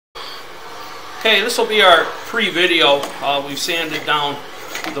Okay, this will be our pre-video. We've sanded down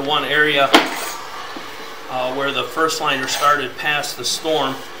the one area where the first liner started past the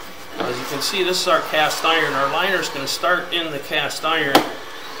storm. As you can see, this is our cast iron. Our liner is going to start in the cast iron.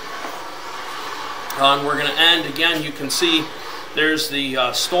 And we're going to end, again, you can see there's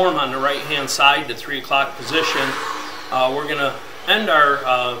the storm on the right-hand side, the 3 o'clock position. We're going to end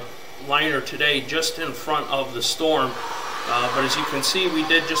our liner today just in front of the storm. But as you can see, we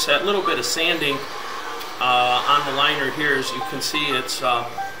did just that little bit of sanding on the liner here. As you can see, it's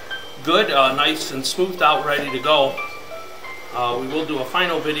good, nice and smoothed out, ready to go. We will do a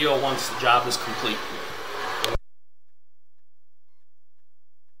final video once the job is complete.